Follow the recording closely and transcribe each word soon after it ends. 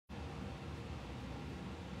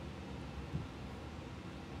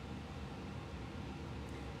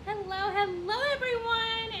Hello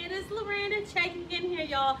everyone. It is Loranda checking in here,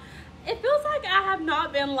 y'all. It feels like I have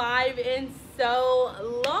not been live in so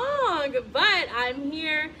long, but I'm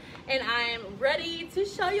here and I am ready to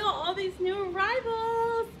show y'all all these new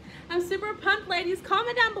arrivals. I'm super pumped, ladies.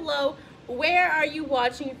 Comment down below, where are you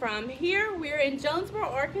watching from? Here we're in Jonesboro,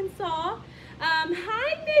 Arkansas.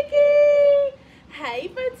 Hi Nikki. Hey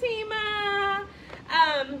Fatima.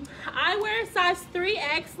 I wear a size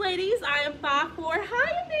 3X, ladies. I am 5'4".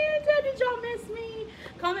 Hi Amanda, did y'all miss me?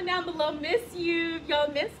 Comment down below, miss you if y'all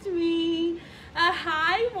missed me.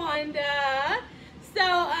 Hi Wanda.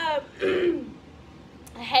 So,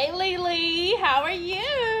 hey Lily, how are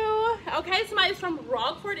you? Okay, somebody's from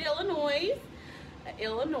Rockford, Illinois.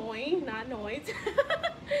 Illinois, not noise.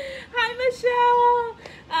 Hi Michelle.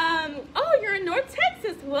 Oh, you're in North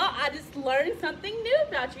Texas. Well, I just learned something new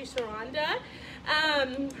about you, Sharonda.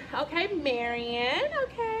 Okay, Marion.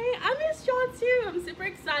 Okay, I missed y'all too. I'm super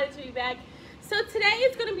excited to be back. So today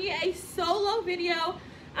is going to be a solo video.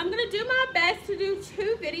 I'm going to do my best to do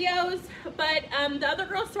 2 videos, but the other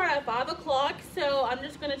girls start at 5 o'clock, so I'm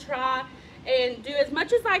just going to try and do as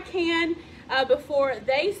much as I can before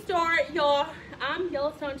they start. Y'all, I'm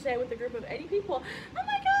Yellowstone today with a group of 80 people. Oh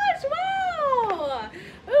my gosh, wow.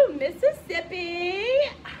 Oh, Mississippi.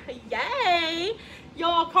 Yay.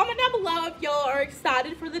 Y'all, comment down below if y'all are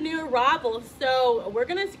excited for the new arrivals. So we're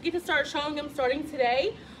going to get to start showing them starting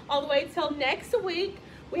today all the way till next week.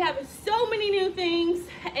 We have so many new things,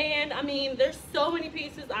 and I mean, there's so many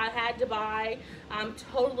pieces I had to buy. I'm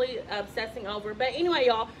totally obsessing over. But anyway,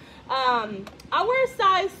 y'all, I wear a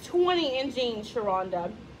size 20 in jeans,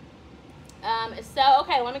 Sharonda. So,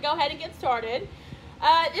 okay, let me go ahead and get started.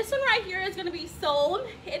 This one right here is going to be sold.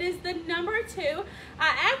 It is the number 2.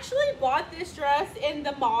 I actually bought this dress in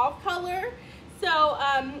the mauve color. So,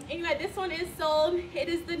 anyway, this one is sold. It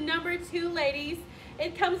is the number 2, ladies.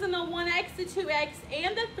 It comes in the 1X, the 2X,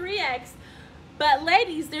 and the 3X. But,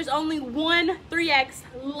 ladies, there's only one 3X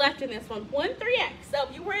left in this one. One 3X. So,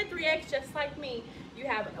 if you wear a 3X just like me, you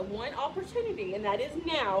have one opportunity, and that is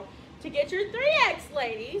now to get your 3X,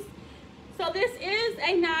 ladies. So this is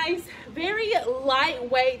a nice, very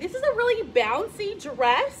lightweight, this is a really bouncy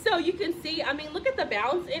dress. So you can see, I mean, look at the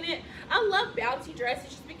bounce in it. I love bouncy dresses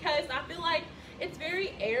just because I feel like it's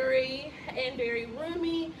very airy and very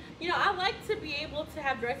roomy. You know, I like to be able to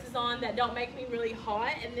have dresses on that don't make me really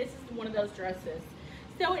hot, and this is one of those dresses.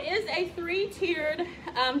 So it is a 3-tiered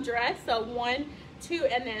dress, so 1, 2,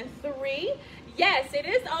 and then 3. Yes, it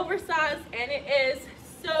is oversized, and it is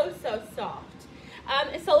so soft.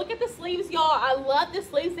 So look at the sleeves, y'all. I love the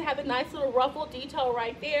sleeves. They have a nice little ruffle detail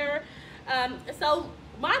right there. So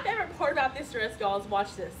my favorite part about this dress, y'all, is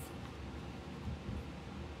watch this.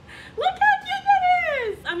 Look how cute that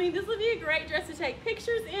is. I mean, this would be a great dress to take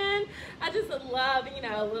pictures in. I just love, you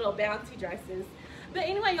know, little bouncy dresses. But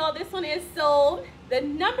anyway, y'all, this one is sold. The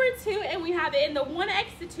number 2, and we have it in the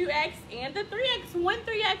 1X, the 2X, and the 3X. One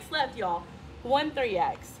 3X left, y'all. One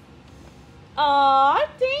 3X. Aw,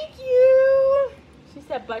 thank you. She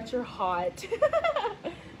said, but you're hot.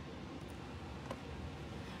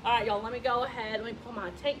 All right, y'all, let me go ahead. Let me pull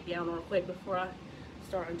my tank down real quick before I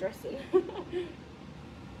start undressing. Let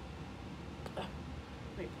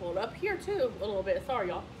me pull it up here, too, a little bit. Sorry,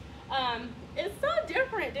 y'all. It's so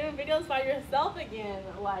different doing videos by yourself again.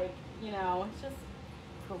 Like, you know, it's just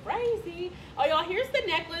crazy. Oh, y'all, here's the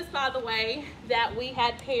necklace, by the way, that we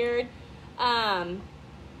had paired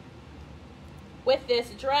with this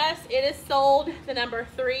dress. It is sold the number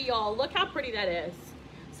 3, y'all. Look how pretty that is.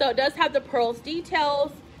 So it does have the pearls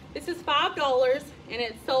details. This is $5, and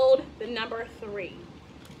it's sold the number 3.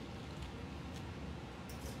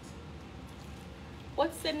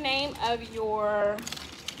 What's the name of your,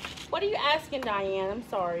 what are you asking, Diane? I'm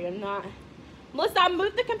sorry, I'm not. Melissa, I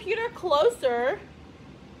moved the computer closer.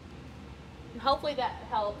 Hopefully that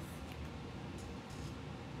helps.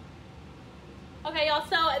 Okay, y'all,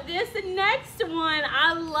 so this next one,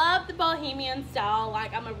 I love the bohemian style.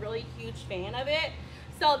 Like, I'm a really huge fan of it.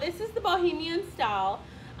 So this is the bohemian style.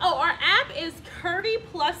 Oh, our app is Curvy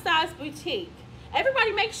Plus Size Boutique.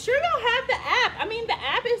 Everybody, make sure y'all have the app. I mean, the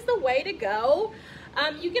app is the way to go.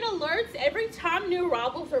 You get alerts every time new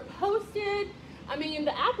arrivals are posted. I mean,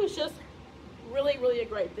 the app is just really a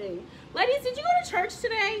great thing. Ladies, did you go to church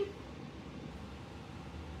today?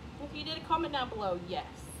 If you did, comment down below, yes.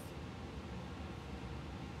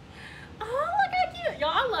 Oh, look how cute.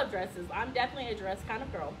 Y'all, I love dresses. I'm definitely a dress kind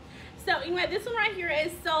of girl. So anyway, this one right here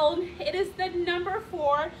is sold. It is the number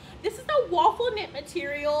 4. This is a waffle knit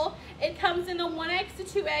material. It comes in the 1X, the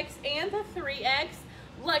 2X, and the 3X.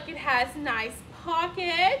 Look, it has nice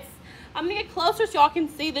pockets. I'm gonna get closer so y'all can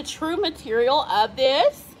see the true material of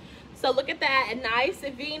this. So look at that, a nice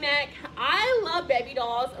V-neck. I love baby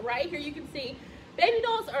dolls. Right here you can see baby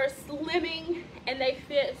dolls are slimming and they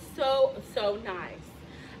fit so, so nice.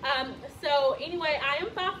 So anyway, I am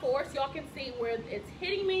 5'4", so y'all can see where it's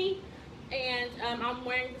hitting me. And I'm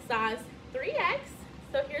wearing the size 3X.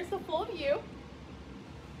 So here's the full view.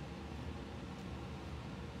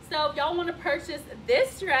 So if y'all want to purchase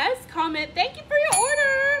this dress, comment "thank you for your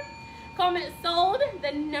order." Comment "sold,"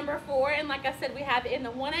 the number 4, and like I said, we have it in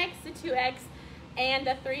the 1X, the 2X, and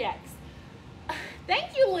the 3X.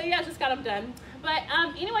 Thank you, Lee. I just got them done. But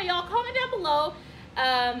anyway, y'all, comment down below.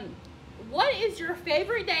 What is your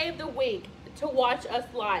favorite day of the week to watch us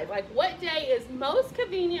live? Like, what day is most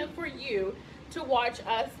convenient for you to watch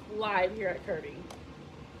us live here at Curvy?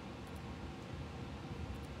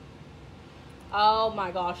 Oh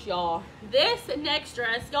my gosh, y'all. This next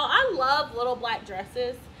dress, y'all, I love little black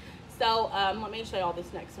dresses. So let me show y'all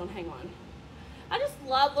this next one. Hang on. I just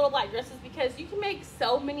love little black dresses because you can make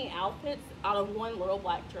so many outfits out of one little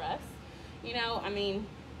black dress. You know, I mean,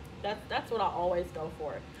 that's what I always go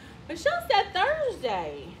for. Michelle said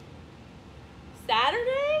Thursday.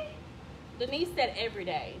 Saturday? Denise said every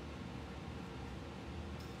day.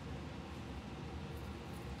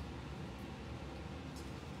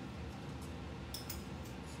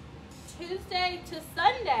 Tuesday to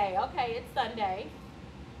Sunday. Okay, it's Sunday.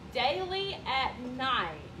 Daily at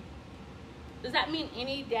night. Does that mean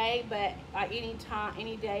any day but any time,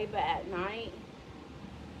 any day but at night?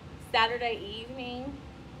 Saturday evening?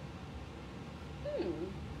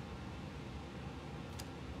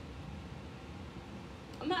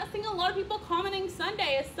 I'm not seeing a lot of people commenting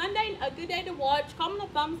Sunday. Is Sunday a good day to watch? Comment a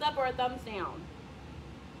thumbs up or a thumbs down.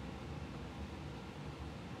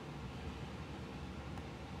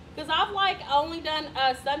 Because I've like only done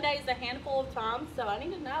Sundays a handful of times, so I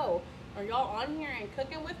need to know. Are y'all on here and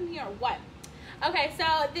cooking with me or what? Okay, so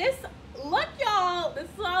this, look y'all, this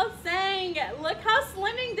is what I was saying. Look how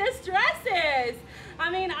slimming this dress is.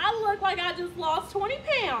 I mean, I look like I just lost 20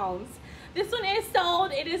 pounds. This one is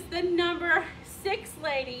sold. It is the number 6,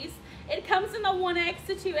 ladies. It comes in the 1X,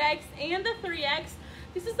 the 2X, and the 3X.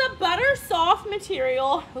 This is a butter soft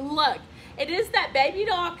material. Look, it is that baby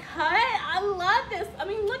doll cut. I love this. I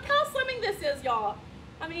mean, look how slimming this is, y'all.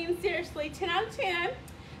 I mean, seriously, 10 out of 10.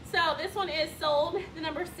 So this one is sold, the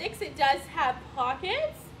number 6. It does have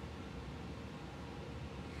pockets.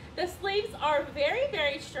 The sleeves are very,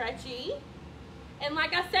 very stretchy. And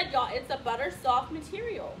like I said, y'all, it's a butter soft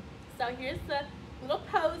material. So here's the little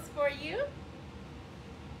pose for you.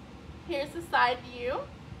 Here's the side view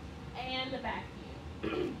and the back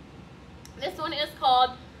view. This one is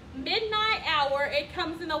called Midnight Hour. It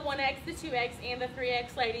comes in the 1X, the 2X, and the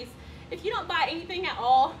 3X, ladies. If you don't buy anything at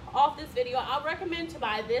all off this video, I recommend to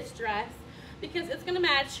buy this dress because it's going to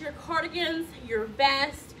match your cardigans, your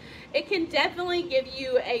vest. It can definitely give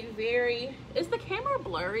you a very... Is the camera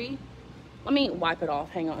blurry? Let me wipe it off.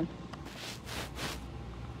 Hang on.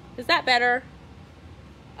 Is that better?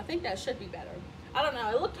 I think that should be better. I don't know.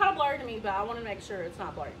 It looked kind of blurry to me, but I want to make sure it's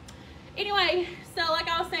not blurry. Anyway, so like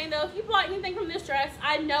I was saying though, if you bought anything from this dress,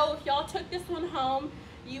 I know if y'all took this one home,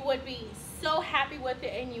 you would be so happy with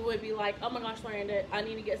it and you would be like, oh my gosh, Miranda, I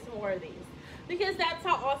need to get some more of these. Because that's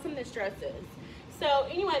how awesome this dress is. So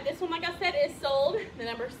anyway, this one, like I said, is sold. The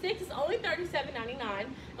number 6 is only $37.99.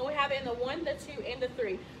 And we have it in the 1, the 2, and the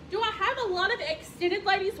 3. Do I have a lot of extended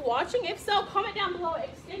ladies watching? If so, comment down below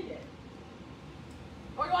extended.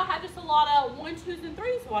 Or do I have just a lot of 1, 2s, and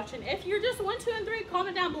 3s watching? If you're just 1, 2, and 3,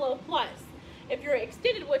 comment down below plus. If you're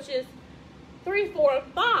extended, which is 3, 4,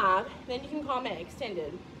 and 5, then you can comment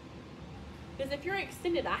extended. Because if you're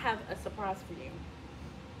extended, I have a surprise for you.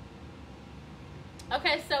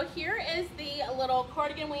 Okay, so here is the little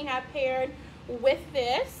cardigan we have paired with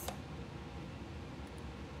this.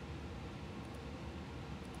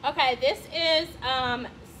 Okay, this is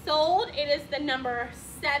sold. It is the number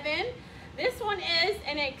 7. This one is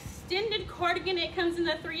an extended cardigan. It comes in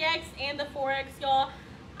the 3X and the 4X, y'all.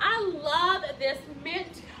 I love this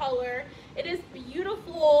mint color. It is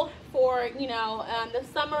beautiful for, you know, the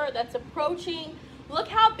summer that's approaching. Look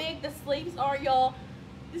how big the sleeves are, y'all.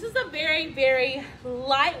 This is a very, very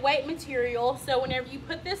lightweight material. So whenever you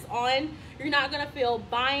put this on, you're not going to feel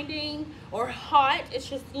binding or hot. It's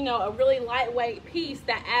just, you know, a really lightweight piece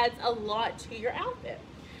that adds a lot to your outfit.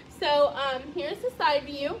 So here's the side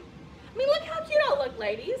view. I mean, look how cute I look,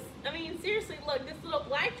 ladies. I mean, seriously, look, this little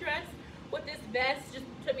black dress with this vest just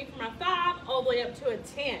took me from a 5 all the way up to a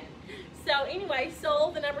 10. So anyway,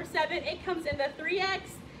 sold the number 7. It comes in the 3X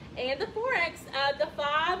and the 4X. The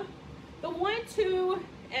 5, the 1, 2,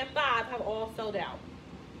 and 5 have all sold out.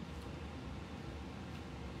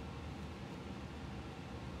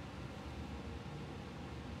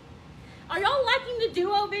 Are y'all liking the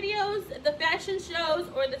duo videos, the fashion shows,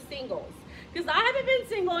 or the singles? Because I haven't been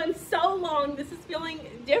single in so long. This is feeling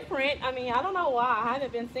different. I mean, I don't know why. I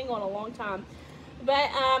haven't been single in a long time.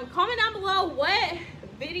 But comment down below, what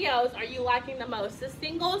videos are you liking the most? The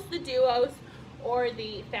singles, the duos, or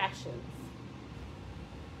the fashions?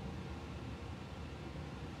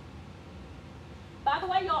 By the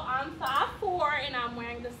way, y'all, I'm 5'4" and I'm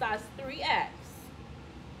wearing the size 3X.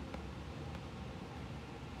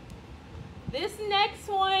 This next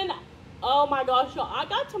one, oh my gosh, y'all, I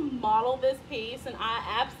got to model this piece and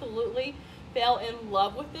I absolutely fell in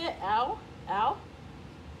love with it. Ow, ow,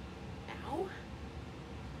 ow.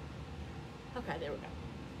 Okay, there we go.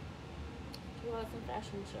 Duos and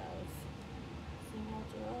fashion shows. Single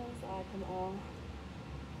duos, I like them all.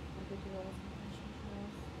 Duos and fashion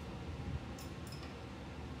shows.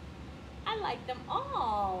 I like them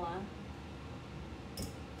all.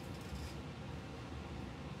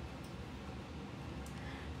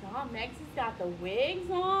 Oh, Megsy's got the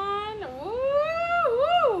wigs on. Woo,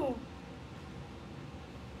 woo.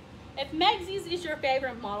 If Megsy's is your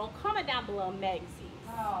favorite model, comment down below Megsy's.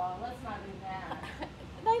 Oh, let's not do that.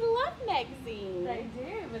 They love Megsy. They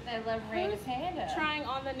do, but they love Randa Panda. Trying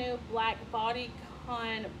on the new black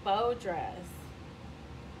bodycon bow dress.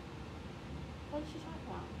 What is she talking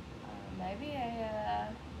about? Maybe a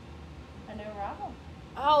new arrival.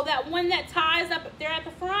 Oh, that one that ties up there at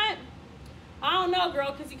the front? I don't know,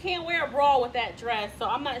 girl, because you can't wear a bra with that dress, so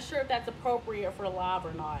I'm not sure if that's appropriate for live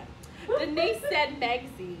or not. Denise said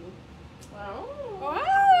Megsy. Oh.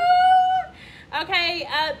 Okay,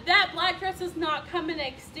 that black dress is not coming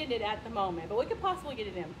extended at the moment, but we could possibly get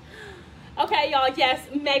it in. Okay, y'all, yes,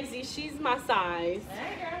 Megsy, she's my size.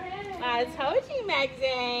 I told you,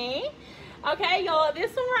 Megsy. Okay, y'all,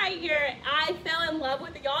 this one right here, I fell in love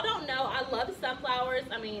with it. Y'all don't know, I love sunflowers.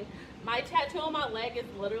 I mean, my tattoo on my leg is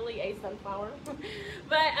literally a sunflower.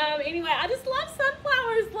 But anyway, I just love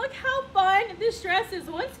sunflowers. Look how fun this dress is.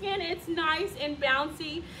 Once again, it's nice and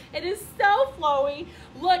bouncy. It is so flowy.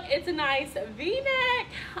 Look, it's a nice V-neck.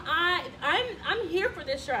 I'm here for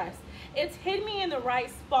this dress. It's hitting me in the right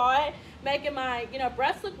spot, making my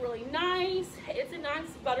breasts look really nice. It's a nice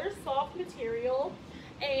butter soft material,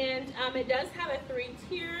 and it does have a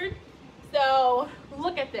 3-tiered. So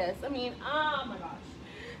look at this. I mean, oh my gosh.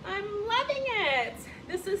 I'm loving it.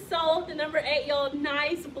 This is sold the number 8, y'all.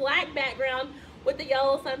 Nice black background with the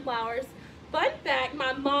yellow sunflowers. Fun fact,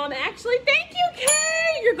 my mom actually, thank you,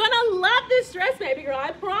 Kay. You're gonna love this dress, baby girl, I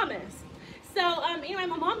promise. So anyway,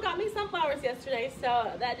 my mom got me sunflowers yesterday,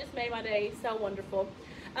 so that just made my day so wonderful.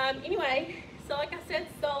 Anyway, so like I said,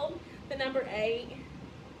 sold the number 8.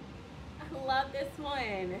 I love this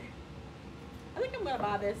one. I think I'm gonna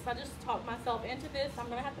buy this. I just talked myself into this. I'm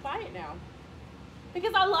gonna have to buy it now.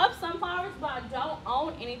 Because I love sunflowers, but I don't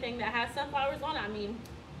own anything that has sunflowers on it. I mean,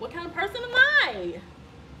 what kind of person am I?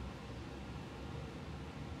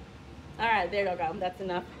 All right, there you go. That's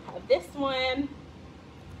enough of this one.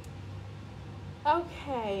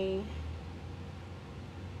 Okay.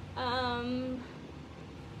 I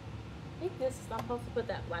think this is, I'm supposed to put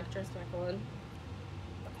that black dress back on.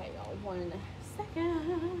 Okay, y'all, 1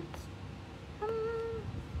 second.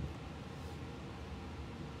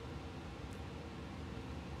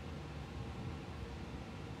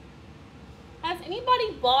 Has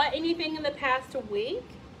anybody bought anything in the past week?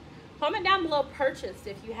 Comment down below purchased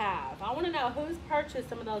if you have. I want to know who's purchased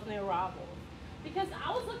some of those new arrivals. Because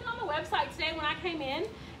I was looking on the website today when I came in,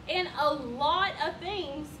 and a lot of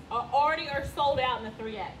things already are sold out in the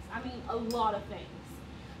 3X. I mean, a lot of things.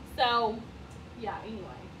 So, yeah, anyway.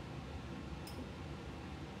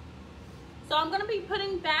 So I'm going to be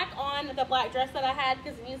putting back on the black dress that I had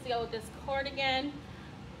because it needs to go with this cardigan.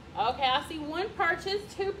 Okay, I see 1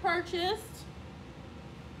 purchased, 2 purchased.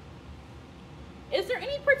 Is there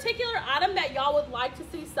any particular item that y'all would like to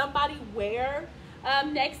see somebody wear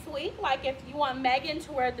next week? Like if you want Megan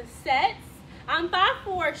to wear the sets. I'm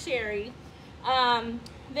 5'4", Sherry.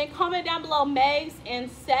 Then comment down below Megs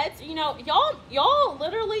and sets. You know, y'all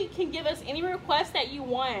literally can give us any request that you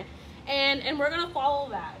want, and we're gonna follow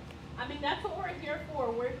that. I mean, that's what we're here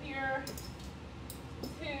for. We're here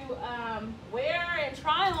to wear and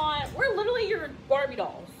try on. We're literally your Barbie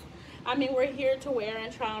dolls. I mean, we're here to wear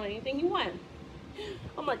and try on anything you want.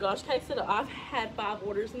 Oh my gosh, Kay said I've had 5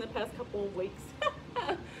 orders in the past couple of weeks.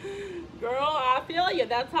 Girl, I feel you.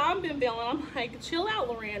 That's how I've been feeling. I'm like, chill out,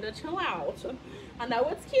 Loranda, chill out. I know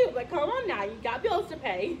it's cute, but come on now, you got bills to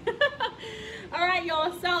pay. All right,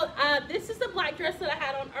 y'all, so this is the black dress that I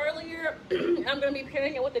had on earlier. I'm going to be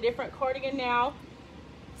pairing it with a different cardigan now.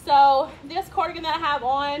 So this cardigan that I have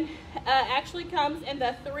on actually comes in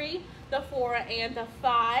the 3, the 4, and the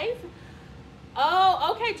 5.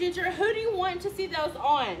 Oh, okay, Ginger. Who do you want to see those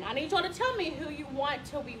on? I need y'all to tell me who you want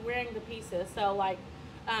to be wearing the pieces. So, like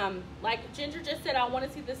Ginger just said, I want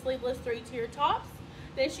to see the sleeveless 3-tier tops.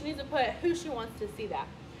 Then she needs to put who she wants to see that.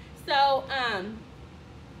 So,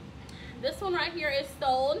 this one right here is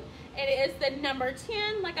sold. It is the number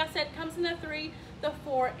 10. Like I said, comes in the 3, the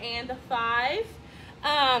 4, and the 5.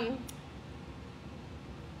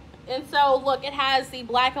 And so, look, it has the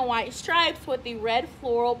black and white stripes with the red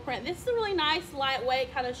floral print. This is a really nice,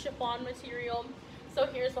 lightweight kind of chiffon material. So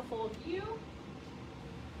here's a full view.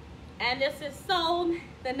 And this is sold,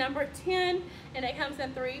 the number 10, and it comes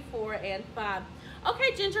in 3, 4, and 5.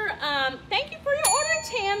 Okay, Ginger, thank you for your order,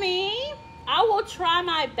 Tammy. I will try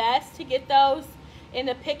my best to get those in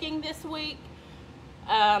the picking this week.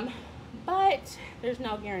 But there's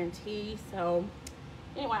no guarantee, so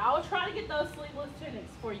anyway, I will try to get those sleeveless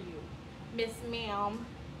tunics for you, Miss Ma'am.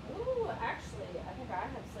 Ooh, actually, I think I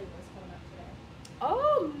have sleeveless coming up today.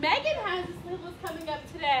 Oh, Megan has a sleeveless coming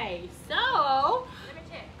up today. So, Let me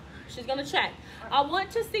check. she's going to check. I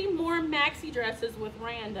want to see more maxi dresses with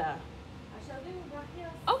Randa. I shall do right here.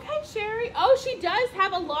 Okay, Sherry. Oh, she does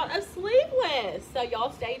have a lot of sleeveless. So,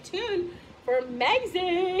 y'all stay tuned for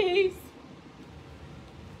Megsies.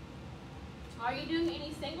 Are you doing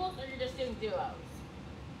any singles or you're just doing duos?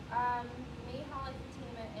 Me, Holly,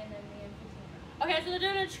 Fatima, and then me and Fatima. Okay, so they're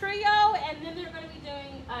doing a trio, and then they're going to be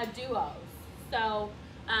doing duos. So,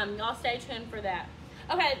 y'all stay tuned for that.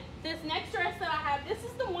 Okay, this next dress that I have, this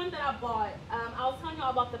is the one that I bought. I was telling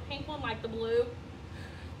y'all about the pink one, like the blue.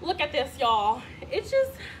 Look at this, y'all. It's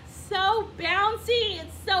just so bouncy.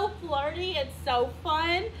 It's so flirty. It's so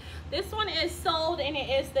fun. This one is sold, and it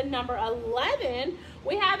is the number 11.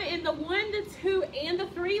 We have it in the 1, the 2, and the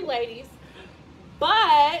 3, ladies.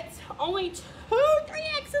 But only 2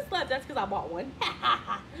 3X's left. That's because I bought one.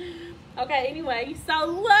 Okay, anyway, so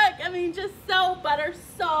look, I mean, just so butter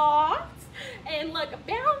soft. And look,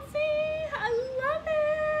 bouncy. I love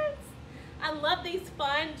it. I love these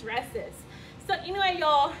fun dresses. So anyway,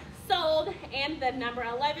 y'all, sold, and the number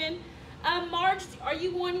 11. Marge, are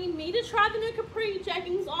you wanting me to try the new capri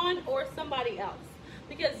jeggings on or somebody else?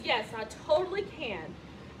 Because yes, I totally can.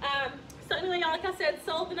 So anyway, y'all, like I said,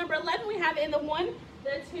 sold the number 11. We have it in the 1,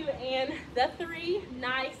 the 2, and the 3.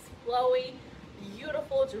 Nice, flowy,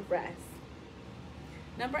 beautiful dress.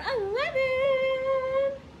 Number 11.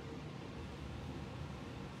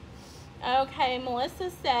 Okay,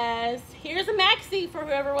 Melissa says, here's a maxi for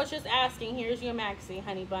whoever was just asking. Here's your maxi,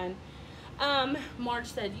 honey bun. Marge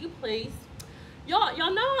said, you please. Y'all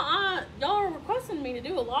know y'all are requesting me to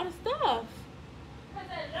do a lot of stuff. Because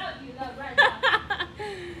I love you, love right now.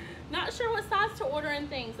 Not sure what size to order and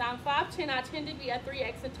things. I'm 5'10". I tend to be a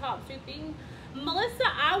 3X in top suiting. Melissa,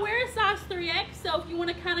 I wear a size 3X, so if you want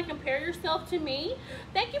to kind of compare yourself to me.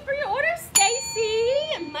 Thank you for your order,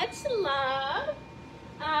 Stacy. Much love.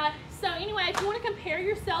 So anyway, if you want to compare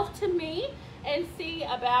yourself to me and see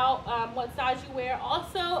about what size you wear.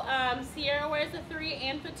 Also, Sierra wears a 3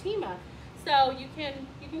 and Fatima. So you can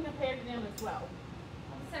compare to them as well.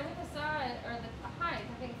 So with the size, or the height,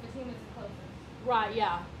 I think Fatima's the closest. Right,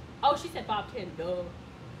 yeah. Oh, she said 5'10", duh.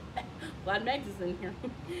 Glad Megs is in here.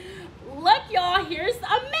 Look, y'all, here's a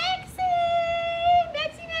maxi!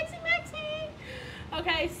 Maxi, maxi, maxi!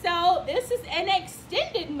 Okay, so this is an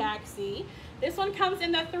extended maxi. This one comes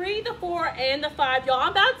in the 3, the 4, and the 5. Y'all,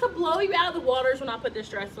 I'm about to blow you out of the waters when I put this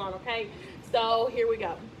dress on, okay? So, here we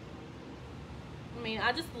go. I mean,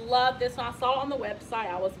 I just love this one. I saw it on the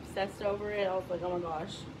website. I was obsessed over it. I was like, oh my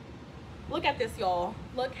gosh. Look at this, y'all.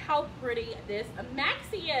 Look how pretty this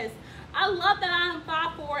maxi is. I love that I'm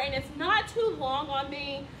 5'4", and it's not too long on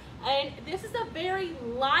me. And this is a very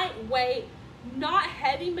lightweight, not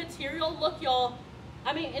heavy material. Look, y'all.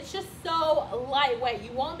 I mean, it's just so lightweight.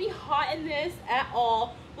 You won't be hot in this at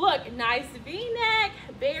all. Look, nice V-neck,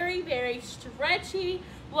 very, very stretchy.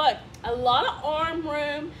 Look, a lot of arm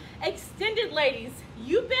room. Extended, ladies.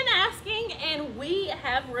 You've been asking, and we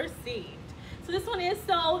have received. So this one is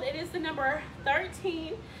sold. It is the number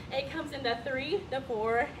 13. It comes in the 3, the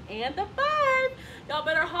 4, and the 5. Y'all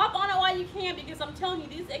better hop on it while you can, because I'm telling you,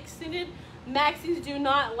 these extended maxis do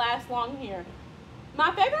not last long here.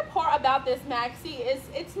 My favorite part about this maxi is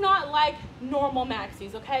it's not like normal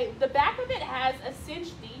maxis, okay? The back of it has a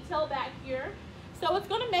cinched detail back here, so it's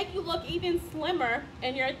going to make you look even slimmer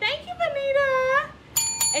in your, thank you, Vanita,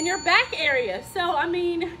 in your back area. So, I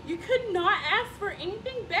mean, you could not ask for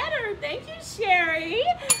anything better. Thank you, Sherry.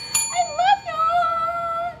 I love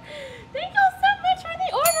y'all. Thank y'all so much for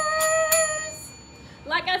the orders.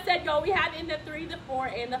 Like I said, y'all, we have in the 3, the 4,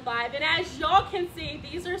 and the 5. And as y'all can see,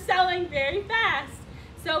 these are selling very fast.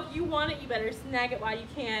 So if you want it, you better snag it while you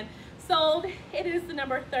can. sold. It is the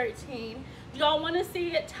number 13. Do y'all want to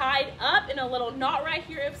see it tied up in a little knot right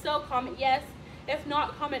here? If so, comment yes. If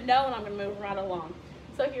not, comment no, and I'm going to move right along.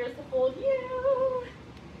 So here's the full view.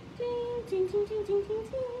 Ding, ding, ding, ding, ding, ding,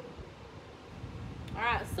 ding. All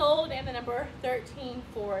right, sold, and the number 13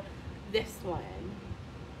 for this one.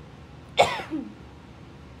 I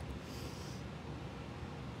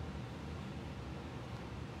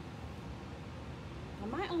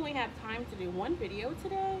might only have time to do one video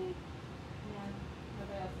today. Yeah.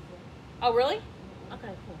 Nobody else is here. Oh, really?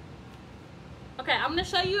 Okay, cool. Okay, I'm gonna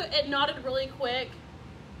show you it knotted really quick.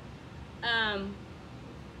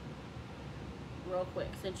 Real quick,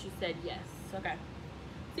 since you said yes. Okay.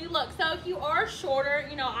 See, look, so if you are shorter,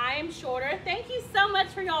 you know, I am shorter. Thank you so much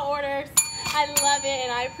for y'all orders. I love it,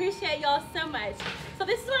 and I appreciate y'all so much. So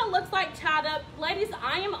this is what it looks like tied up. Ladies,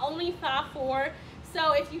 I am only 5'4",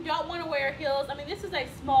 so if you don't want to wear heels, I mean, this is a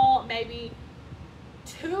small, maybe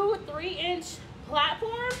 2-3 inch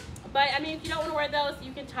platform, but I mean, if you don't want to wear those,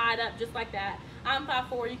 you can tie it up just like that. I'm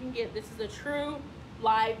 5'4", you can get, this is a true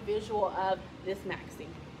live visual of this maxi.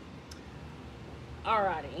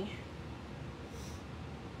 Alrighty.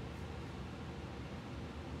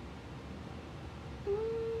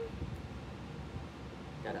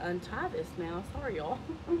 Gotta untie this now. Sorry, y'all.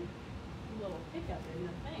 A little hiccup in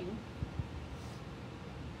the thing.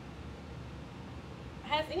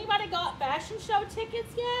 Has anybody got fashion show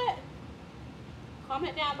tickets yet?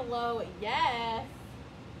 Comment down below. Yes.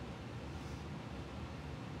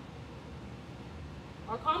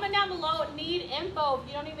 Or comment down below. Need info if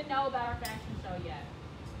you don't even know about our fashion show yet.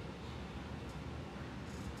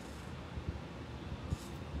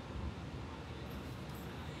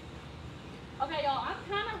 Okay, y'all, I'm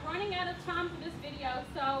kind of running out of time for this video,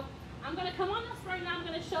 so I'm going to come on this right now. I'm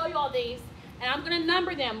going to show you all these, and I'm going to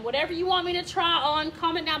number them. Whatever you want me to try on,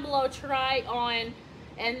 comment down below, try on,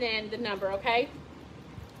 and then the number, okay?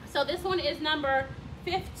 So this one is number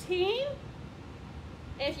 15.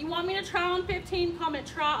 If you want me to try on 15, comment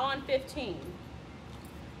try on 15.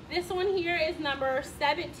 This one here is number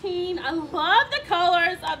 17. I love the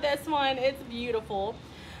colors of this one. It's beautiful.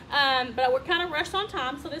 But we're kind of rushed on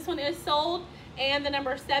time, so this one is sold. And the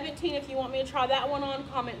number 17, if you want me to try that one on,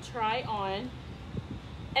 comment try on.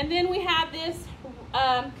 And then we have this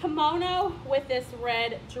kimono with this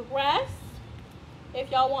red dress. If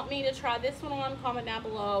y'all want me to try this one on, comment down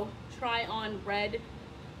below. Try on red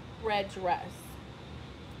dress.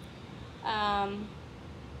 And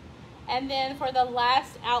then for the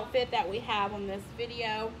last outfit that we have on this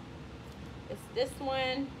video, is this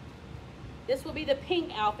one. This will be the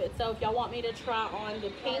pink outfit. So if y'all want me to try on the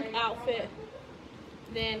pink outfit,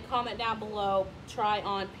 then comment down below, try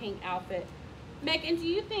on pink outfit. Megan, do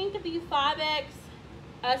you think the 5X,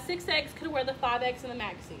 6X could wear the 5X and the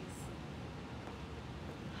maxis?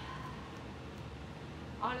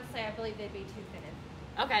 Honestly, I believe they'd be too fitted.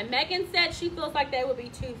 Okay, Megan said she feels like they would be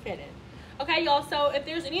too fitted. Okay, y'all, so if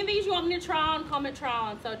there's any of these you want me to try on, comment try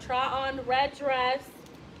on. So try on red dress,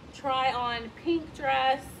 try on pink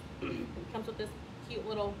dress. It comes with this cute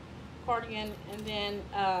little cardigan, and then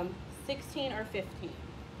 16 or 15.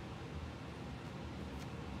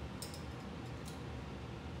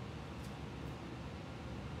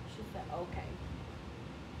 She said, okay.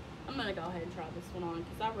 I'm gonna go ahead and try this one on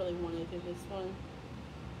because I really want to do this one.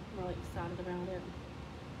 I'm really excited about it.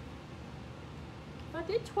 If I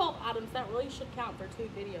did 12 items, that really should count for 2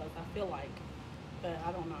 videos, I feel like. But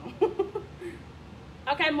I don't know.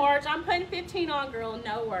 Okay, Marge, I'm putting 15 on, girl.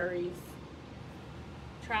 No worries.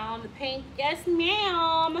 Try on the pink. Yes,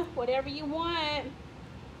 ma'am. Whatever you want.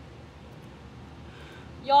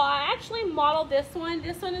 Y'all, I actually modeled this one.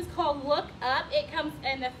 This one is called Look Up. It comes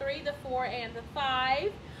in the 3, the 4, and the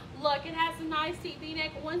 5. Look, it has a nice deep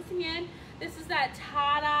V-neck. Once again, this is that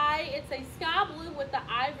tie-dye. It's a sky blue with the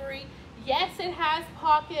ivory. Yes, it has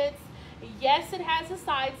pockets. Yes, it has a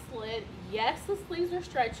side slit. Yes, the sleeves are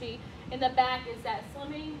stretchy. In the back is that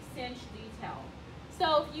slimming cinch detail.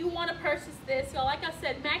 So if you want to purchase this, y'all, like I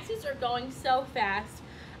said, maxis are going so fast.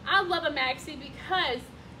 I love a maxi because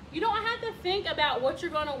you don't have to think about what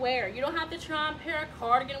you're going to wear. You don't have to try and pair a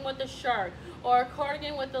cardigan with a shirt or a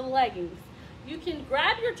cardigan with the leggings. You can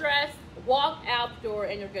grab your dress, walk out the door,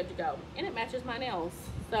 and you're good to go. And it matches my nails.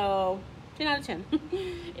 So 10 out of 10.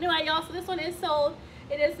 Anyway, y'all, so this one is sold.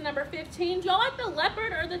 It is number 15. Do y'all like the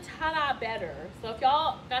leopard or the tie-dye better? So if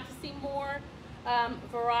y'all got to see more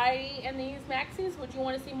variety in these maxis, would you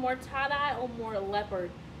want to see more tie-dye or more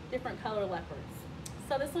leopard, different color leopards?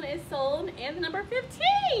 So this one is sold and the number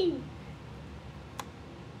 15.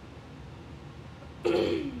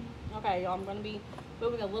 Okay, y'all, I'm going to be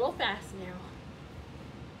moving a little fast now.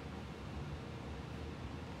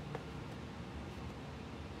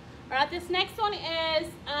 right, this next one is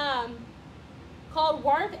called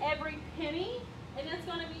Worth Every Penny, and it's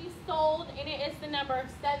going to be sold, and it is the number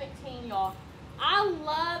 17, y'all. I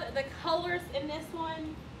love the colors in this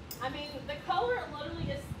one. I mean, the color literally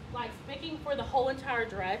is like speaking for the whole entire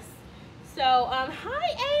dress. So,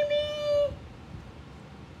 hi, Amy.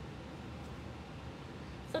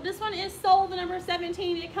 So this one is sold, the number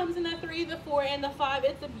 17. It comes in the 3, the 4, and the 5.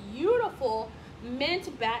 It's a beautiful mint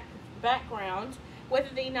background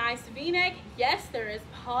with the nice V-neck. Yes, there is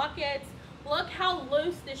pockets. Look how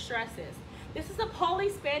loose this dress is. This is a poly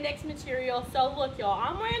spandex material. So look, y'all,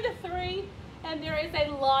 I'm wearing the 3, and there is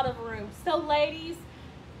a lot of room. So ladies,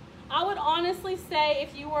 I would honestly say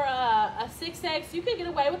if you were a 6X, you could get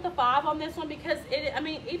away with the 5 on this one because I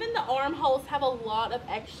mean, even the armholes have a lot of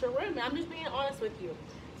extra room. I'm just being honest with you.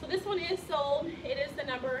 So this one is sold. It is the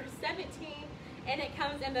number 17, and it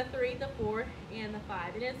comes in the 3, the 4, and the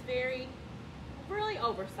 5. It is really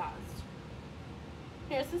oversized.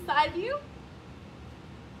 Here's the side view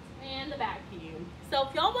and the back view. So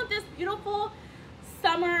if y'all want this beautiful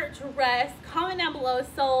summer dress, comment down below.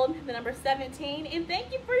 Sold, the number 17. And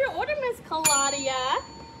thank you for your order, Miss Claudia.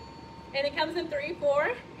 And it comes in 3,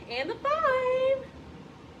 4, and the 5.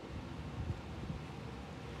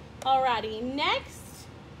 Alrighty, next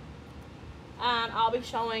I'll be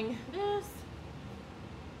showing this.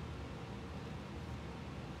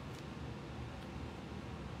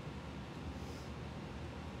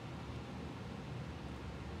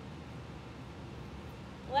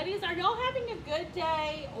 Ladies, are y'all having a good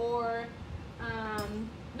day or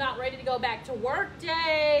not ready to go back to work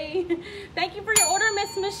day? Thank you for your order,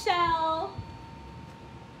 Miss Michelle.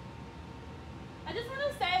 I just want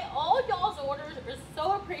to say all y'all's orders are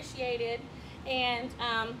so appreciated, and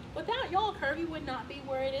without y'all, Curvy would not be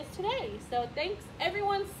where it is today. So thanks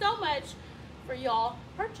everyone so much for y'all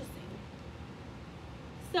purchasing.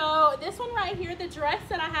 So this one right here, the dress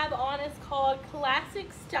that I have on is called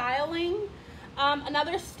Classic Styling.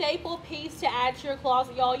 Another staple piece to add to your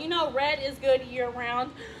closet, y'all. You know red is good year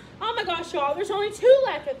round. Oh my gosh, y'all, there's only 2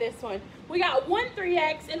 left of this one. We got one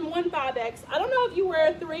 3X and one 5X. I don't know if you wear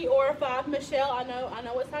a 3 or a 5, Michelle. I know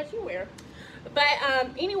what size you wear. But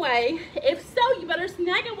anyway, if so, you better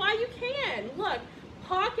snag it while you can. Look,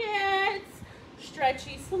 pockets,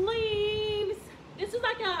 stretchy sleeves. This is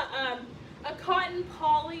like a cotton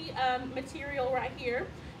poly material right here.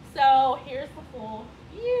 So here's the full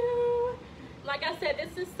view. Like I said,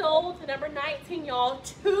 this is sold to number 19, y'all.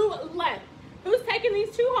 2 left. Who's taking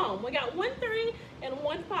these 2 home? We got one 3 and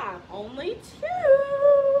one 5. Only 2.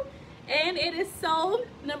 And it is sold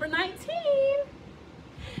number 19.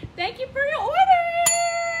 Thank you for your order.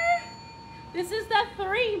 This is the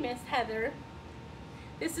 3, Miss Heather.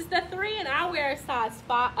 This is the 3, and I wear a size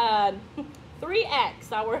 3X.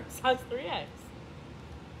 I wear a size 3X.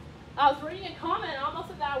 I was reading a comment, I almost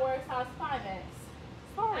said that I wear a size 5X.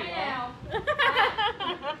 Sorry, I know.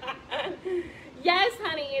 Yes,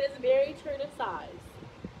 honey, it is very true to size.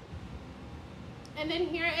 And then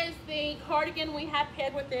here is the cardigan we have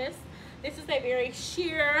paired with this. This is a very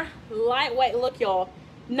sheer, lightweight look, y'all.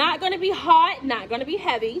 Not going to be hot, not going to be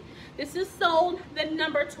heavy. This is sold the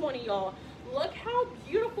number 20, y'all. Look how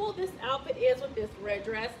beautiful this outfit is with this red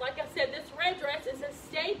dress. Like I said, this red dress is a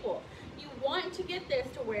staple. You want to get this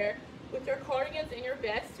to wear with your cardigans and your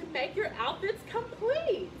vests to make your outfits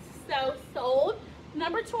complete. So sold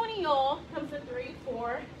number 20, y'all. Comes in 3,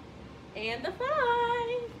 4, and the 5.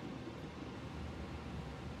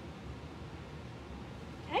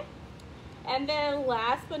 Okay. And then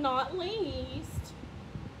last but not least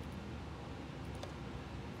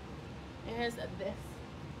is this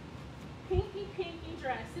pinky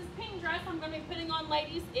dress. This pink dress I'm going to be putting on,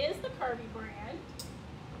 ladies, is the Curvy brand.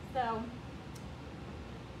 So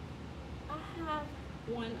I have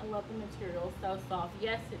one. I love the material. So soft.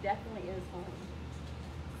 Yes, it definitely is home.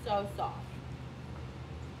 So soft.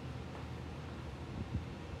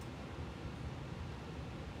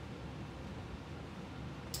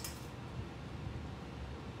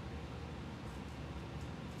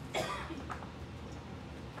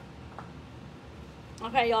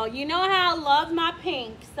 Okay, y'all, you know how I love my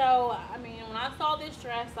pink. So, I mean, when I saw this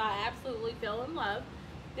dress, I absolutely fell in love.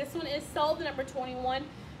 This one is sold the number 21.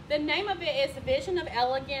 The name of it is Vision of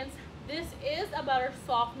Elegance. This is a butter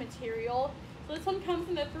soft material. So this one comes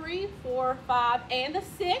in the 3, 4, 5, and the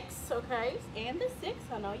 6. Okay, and the 6.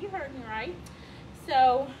 I know you heard me right.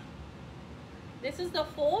 So, this is the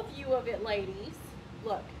full view of it, ladies.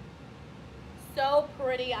 Look. So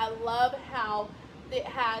pretty. I love how it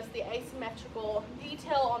has the asymmetrical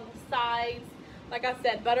detail on the sides. Like I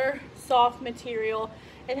said, butter soft material.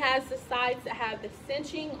 It has the sides that have the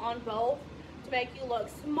cinching on both to make you look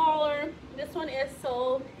smaller. This one is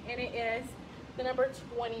sold, and it is the number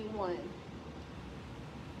 21.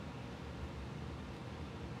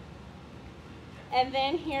 And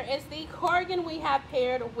then here is the cardigan we have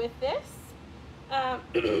paired with this.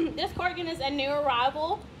 This cardigan is a new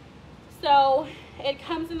arrival. So it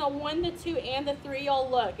comes in the 1, the 2, and the 3. Y'all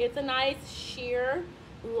look, it's a nice sheer,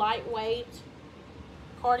 lightweight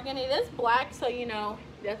cardigan. It is black, so you know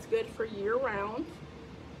that's good for year round.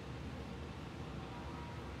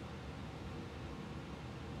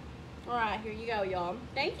 All right, here you go, y'all.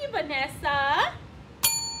 Thank you, Vanessa.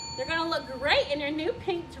 You're gonna look great in your new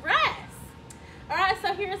pink dress. All right,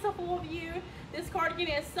 so here's a full view. This cardigan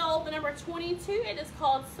is sold, the number 22. It is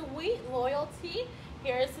called Sweet Loyalty.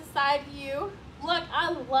 Here is the side view. Look,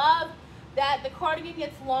 I love that the cardigan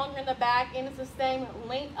gets longer in the back and it's the same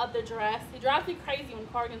length of the dress. It drives me crazy when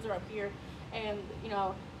cardigans are up here and, you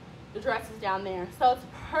know, the dress is down there. So it's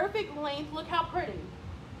perfect length. Look how pretty.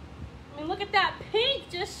 I mean, look at that pink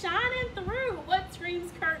just shining through. What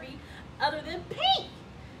screams curvy other than pink?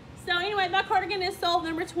 So anyway, that cardigan is sold,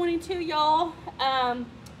 number 22, y'all. I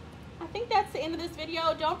think that's the end of this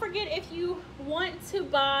video. Don't forget, if you want to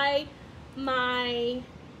buy my,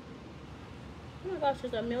 oh my gosh,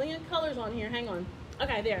 there's a million colors on here. Hang on.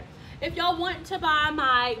 Okay, there. If y'all want to buy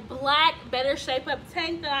my black Better Shape Up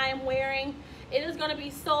tank that I am wearing, it is going to be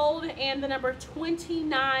sold, and the number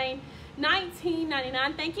 29,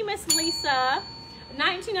 $19.99. Thank you, Miss Lisa.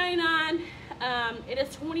 $19.99. It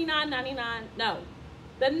is $29.99. No,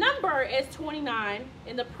 the number is 29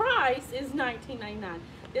 and the price is $19.99.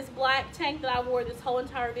 This black tank that I wore this whole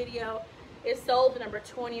entire video is sold, the number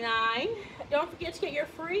 29. Don't forget to get your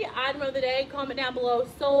free item of the day. Comment down below,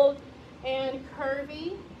 sold and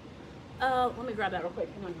curvy. Let me grab that real quick.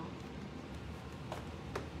 Hang on, y'all.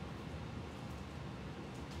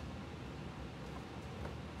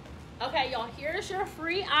 Okay, y'all, here's your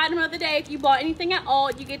free item of the day. If you bought anything at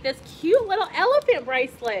all, you get this cute little elephant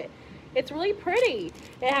bracelet. It's really pretty.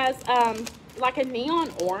 It has like a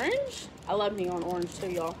neon orange. I love neon orange too,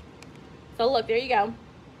 y'all. So look, there you go.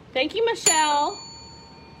 Thank you, Michelle.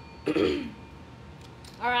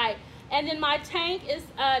 All right, and then my tank is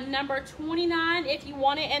number 29. If you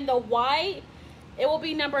want it in the white, it will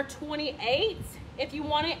be number 28. If you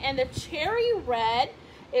want it in the cherry red,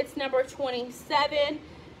 it's number 27.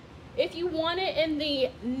 If you want it in the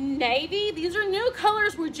navy, these are new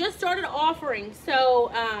colors we just started offering.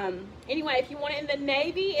 So anyway, if you want it in the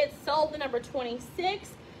navy, it's sold, the number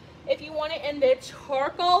 26. If you want it in the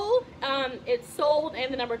charcoal, it's sold,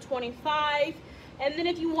 and the number 25. And then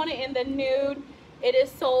if you want it in the nude, it is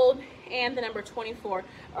sold, and the number 24.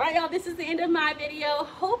 All right, y'all, this is the end of my video.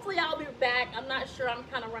 Hopefully I'll be back. I'm not sure. I'm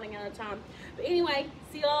kind of running out of time. But anyway,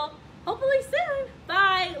 see y'all hopefully soon.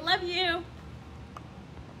 Bye. Love you.